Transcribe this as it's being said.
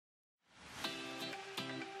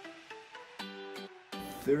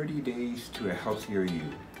30 Days to a Healthier You.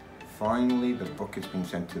 Finally, the book is being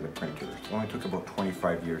sent to the printer. It only took about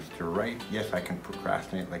 25 years to write. Yes, I can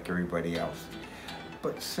procrastinate like everybody else.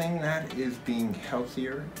 But saying that is being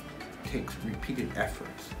healthier takes repeated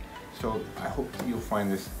efforts. So I hope you'll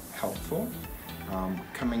find this helpful.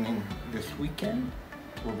 Coming in this weekend,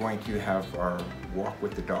 we're going to have our walk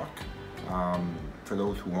with the doc. For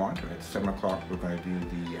those who want, at 7 o'clock we're going to do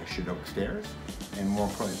the Chedoke Stairs, and more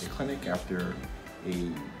importantly the clinic after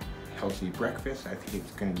a healthy breakfast. I think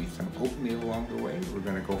it's going to be some oatmeal along the way. We're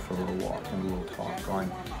going to go for a little walk and a little talk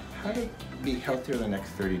on how to be healthier the next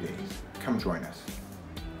 30 days. Come join us.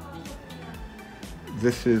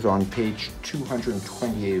 This is on page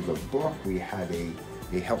 228 of the book. We had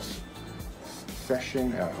a health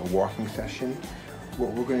session, a walking session.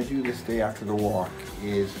 What we're going to do this day after the walk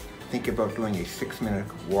is think about doing a 6-minute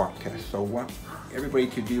walk test. So what everybody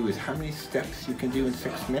to do is how many steps you can do in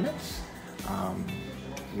 6 minutes.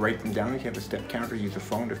 Write them down. If you have a step counter, use a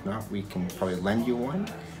phone. If not, we can probably lend you one.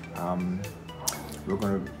 We're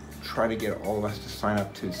going to try to get all of us to sign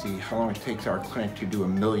up to see how long it takes our clinic to do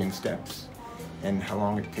 1,000,000 steps and how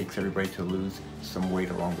long it takes everybody to lose some weight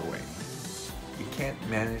along the way. You can't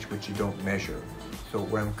manage what you don't measure. So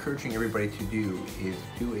what I'm encouraging everybody to do is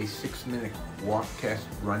do a 6-minute walk test,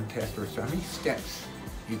 run test, or so how many steps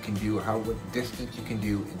you can do, what distance you can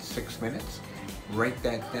do in 6 minutes. Write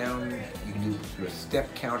that down. You can do it through a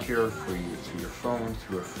step counter, through your phone,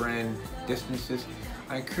 through a friend, distances.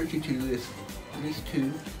 I encourage you to do this at least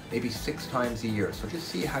 2, maybe 6 times a year. So just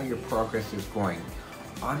see how your progress is going.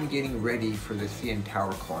 I'm getting ready for the CN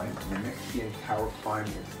Tower climb. The next CN Tower climb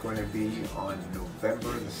is going to be on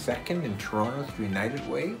November the 2nd in Toronto through United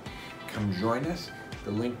Way. Come join us.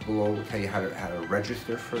 The link below will tell you how to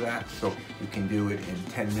register for that. So you can do it in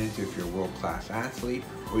 10 minutes if you're a world-class athlete,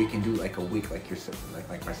 or you can do like a week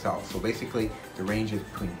like myself. So basically the range is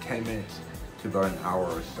between 10 minutes to about an hour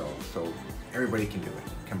or so. So everybody can do it.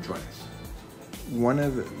 Come join us. One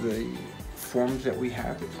of the forms that we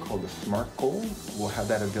have, it's called the SMART Goal. We'll have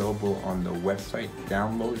that available on the website.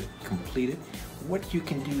 Download it, complete it. What you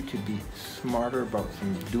can do to be smarter about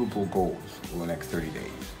some doable goals over the next 30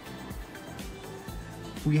 days.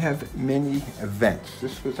 We have many events.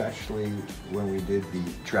 This was actually when we did the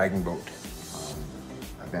Dragon Boat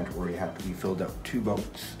event where we filled out 2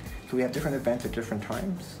 boats. So we have different events at different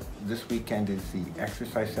times. This weekend is the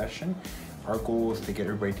exercise session. Our goal is to get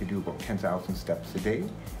everybody to do about 10,000 steps a day.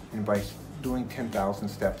 And by doing 10,000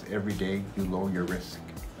 steps every day, you lower your risk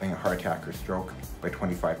of a heart attack or stroke by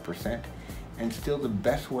 25%. And still the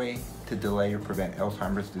best way to delay or prevent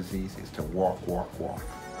Alzheimer's disease is to walk, walk, walk.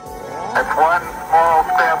 It's 1 small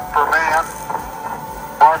step for man,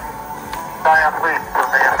 1 giant leap for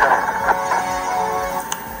mankind.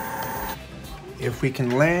 If we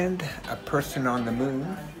can land a person on the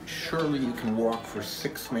moon, surely you can walk for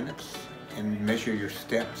 6 minutes and measure your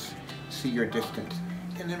steps, see your distance,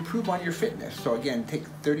 and improve on your fitness. So again, take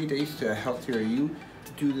 30 days to a healthier you.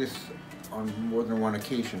 Do this on more than one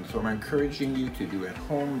occasion. So I'm encouraging you to do it at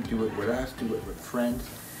home, do it with us, do it with friends.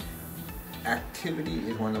 Activity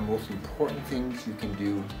is one of the most important things you can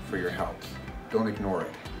do for your health. Don't ignore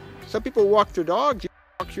it. Some people walk their dogs, you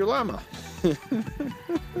walk your llama.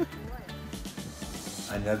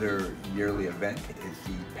 Another yearly event is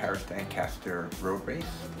the Paris-Lancaster Road Race.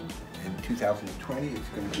 In 2020, it's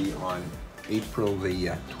going to be on April the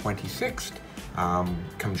 26th.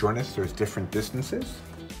 Come join us. There's different distances.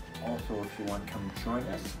 Also, if you want to come join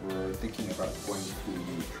us, we're thinking about going to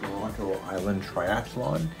the Toronto Island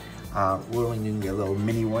Triathlon. We're only doing a little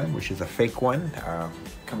mini one, which is a fake one.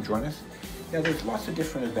 Come join us. Yeah, there's lots of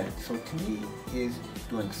different events. So to me, is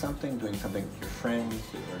doing something with your friends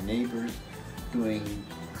or neighbors, doing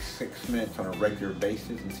 6 minutes on a regular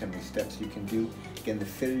basis and see how many steps you can do. Again, the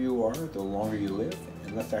fitter you are, the longer you live,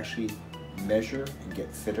 and let's actually measure and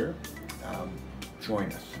get fitter.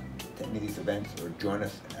 Join us at any of these events or join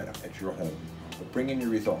us at your home. But bring in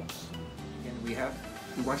your results. And we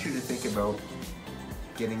want you to think about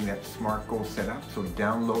getting that SMART goal set up. So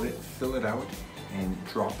download it, fill it out, and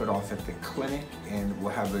drop it off at the clinic, and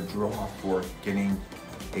we'll have a draw for getting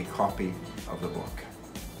a copy of the book.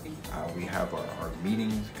 We have our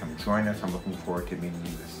meetings. Come join us. I'm looking forward to meeting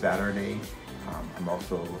you this Saturday. I'm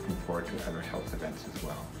also looking forward to other health events as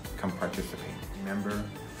well. Come participate. Remember,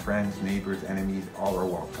 friends, neighbors, enemies, all are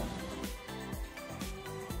welcome.